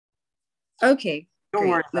Okay, Don't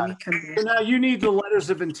great. worry Let about me it. come back. So now you need the letters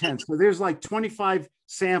of intent. So there's like 25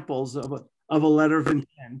 samples of a letter of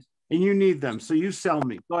intent, and you need them. So you sell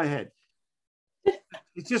me. Go ahead.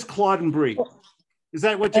 It's just Claude and Bree. Is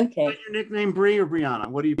that what Okay. your nickname, Bree or Brianna?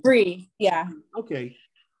 What do you? Bree, yeah. Okay.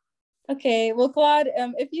 Okay, well, Claude,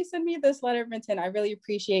 if you send me this letter of intent, I really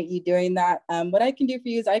appreciate you doing that. What I can do for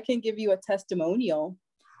you is I can give you a testimonial,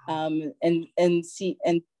 and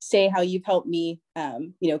say how you've helped me,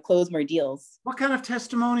 close more deals. What kind of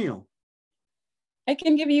testimonial? I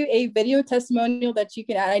can give you a video testimonial that you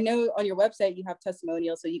can add. I know on your website you have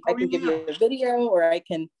testimonials, so I can give you a video, or I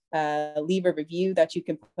can leave a review that you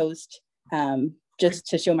can post, just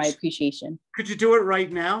to show my appreciation. Could you do it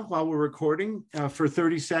right now while we're recording for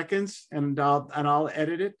 30 seconds, and I'll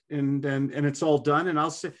edit it, and it's all done, and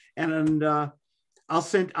I'll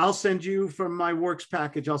send you from my works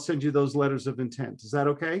package. I'll send you those letters of intent. Is that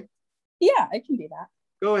okay? Yeah, I can do that.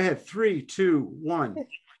 Go ahead. 3, 2, 1.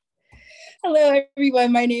 Hello,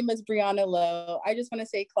 everyone. My name is Brianna Lowe. I just want to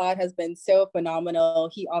say Claude has been so phenomenal.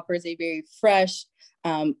 He offers a very fresh,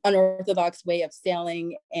 unorthodox way of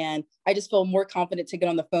selling. And I just feel more confident to get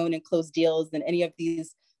on the phone and close deals than any of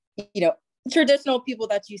these, traditional people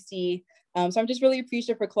that you see. So I'm just really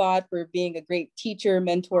appreciative for Claude for being a great teacher,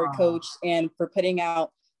 mentor, coach, and for putting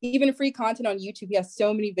out even free content on YouTube. He has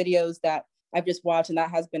so many videos that I've just watched, and that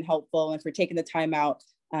has been helpful, and for taking the time out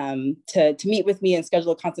to meet with me and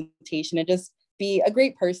schedule a consultation and just be a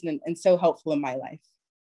great person and so helpful in my life.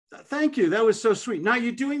 Thank you. That was so sweet. Now,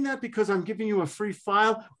 you're doing that because I'm giving you a free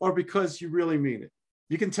file, or because you really mean it?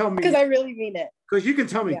 You can tell me. Because I really mean it. Because you can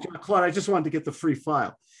tell me, yeah. Claude, I just wanted to get the free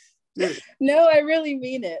file. No, I really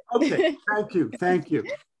mean it. Okay. Thank you. Thank you.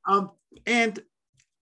 And